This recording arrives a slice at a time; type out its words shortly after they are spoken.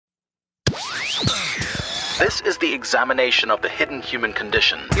This is the examination of the hidden human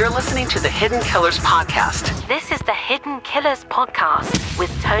condition. You're listening to the Hidden Killers Podcast. This is the Hidden Killers Podcast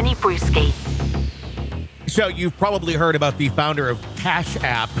with Tony Bruschi. So you've probably heard about the founder of Cash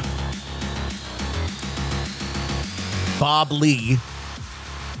App, Bob Lee,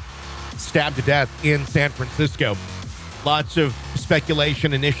 stabbed to death in San Francisco. Lots of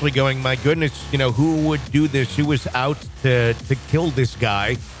speculation initially going, my goodness, you know, who would do this? Who was out to kill this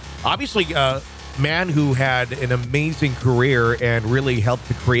guy? Obviously, man who had an amazing career and really helped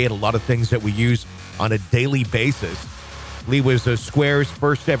to create a lot of things that we use on a daily basis. Lee was Square's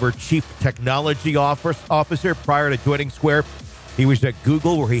first ever chief technology officer. Prior to joining Square, he was at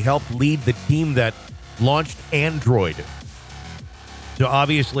Google, where he helped lead the team that launched Android. So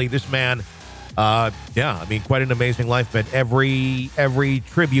obviously this man, quite an amazing life, but every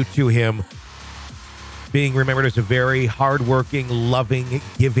tribute to him being remembered as a very hardworking, loving,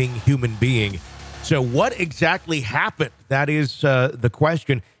 giving human being. So what exactly happened? That is the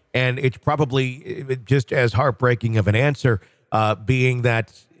question. And it's probably just as heartbreaking of an answer, being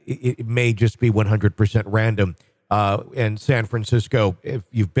that it may just be 100% random. And San Francisco, if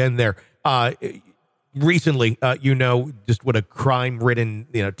you've been there recently, just what a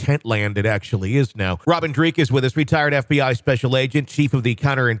crime-ridden, tent land it actually is now. Robin Dreeke is with us, retired FBI special agent, chief of the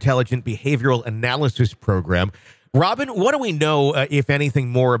Counterintelligence Behavioral Analysis Program. Robin, what do we know, if anything,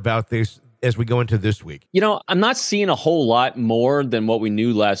 more about this as we go into this week? I'm not seeing a whole lot more than what we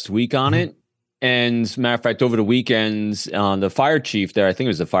knew last week on it. And as a matter of fact, over the weekend, the fire chief there, I think it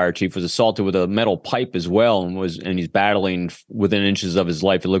was the fire chief, was assaulted with a metal pipe as well, and he's battling within inches of his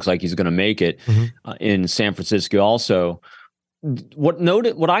life. It looks like he's going to make it in San Francisco. Also, what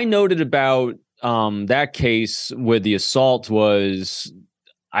I noted about that case with the assault was,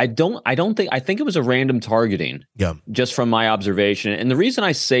 I think it was a random targeting. Yeah, just from my observation. And the reason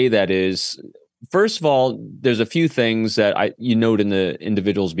I say that is, first of all, there's a few things that you note in the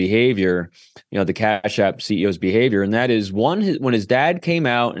individual's behavior, the Cash App CEO's behavior, and that is, one, when his dad came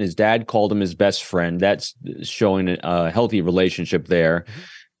out and his dad called him his best friend, that's showing a healthy relationship there.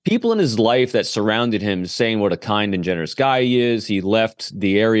 People in his life that surrounded him saying what a kind and generous guy he is. He left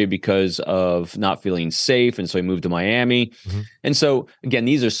the area because of not feeling safe, and so he moved to Miami. And so, again,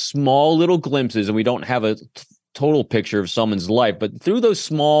 these are small little glimpses, and we don't have a total picture of someone's life, but through those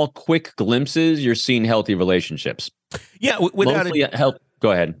small, quick glimpses, you're seeing healthy relationships. Yeah, without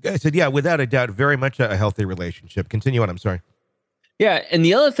Go ahead. I said, without a doubt, very much a healthy relationship. Continue on. I'm sorry. Yeah, and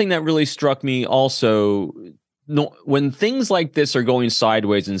the other thing that really struck me also, when things like this are going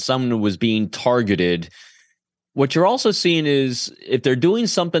sideways and someone was being targeted, what you're also seeing is, if they're doing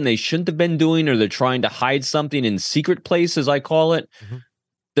something they shouldn't have been doing, or they're trying to hide something in secret place, as I call it,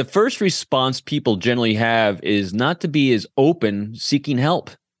 the first response people generally have is not to be as open, seeking help.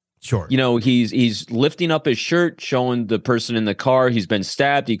 Sure. He's lifting up his shirt, showing the person in the car he's been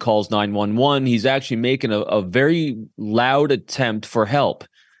stabbed. He calls 911. He's actually making a very loud attempt for help.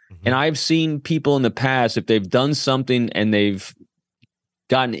 And I've seen people in the past, if they've done something and they've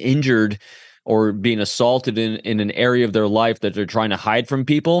gotten injured or being assaulted in an area of their life that they're trying to hide from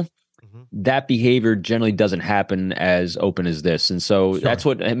people, that behavior generally doesn't happen as open as this. And so that's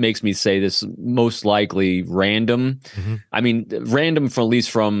what makes me say this most likely random. I mean, random at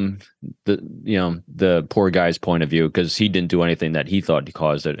least from the poor guy's point of view, because he didn't do anything that he thought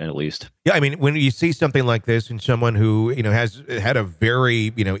caused it, at least. Yeah, I mean, when you see something like this in someone who, has had a very,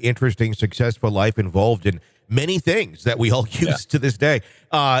 interesting, successful life, involved in many things that we all use to this day,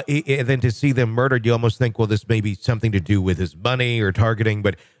 and then to see them murdered, you almost think, well, this may be something to do with his money or targeting.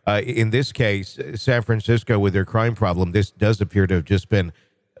 But in this case, San Francisco, with their crime problem, this does appear to have just been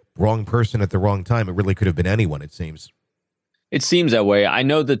wrong person at the wrong time. It really could have been anyone, it seems. It seems that way. I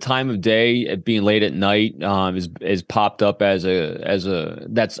know the time of day, it being late at night, is popped up as a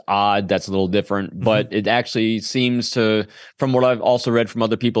that's odd. That's a little different, but it actually seems to, from what I've also read from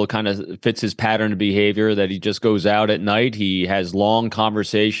other people, it kind of fits his pattern of behavior, that he just goes out at night. He has long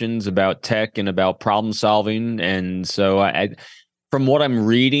conversations about tech and about problem solving. And so from what I'm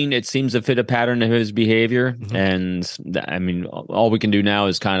reading, it seems to fit a pattern of his behavior. And I mean, all we can do now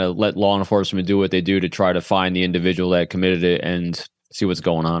is kind of let law enforcement do what they do to try to find the individual that committed it and see what's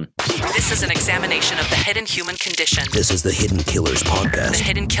going on. This is an examination of the hidden human condition. This is the Hidden Killers Podcast. The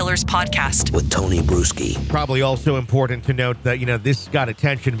Hidden Killers Podcast with Tony Bruschi. Probably also important to note that, this got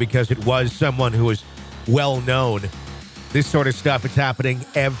attention because it was someone who was well known. This sort of stuff is happening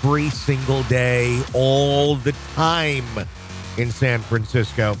every single day, all the time in San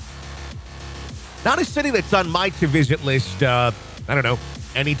Francisco. Not a city that's on my to-visit list, I don't know,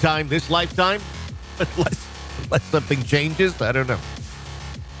 anytime this lifetime, unless something changes. I don't know.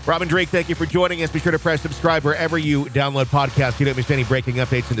 Robin Drake, thank you for joining us. Be sure to press subscribe wherever you download podcasts. You don't miss any breaking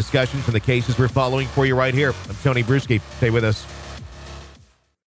updates and discussions on the cases we're following for you right here. I'm Tony Bruschi. Stay with us.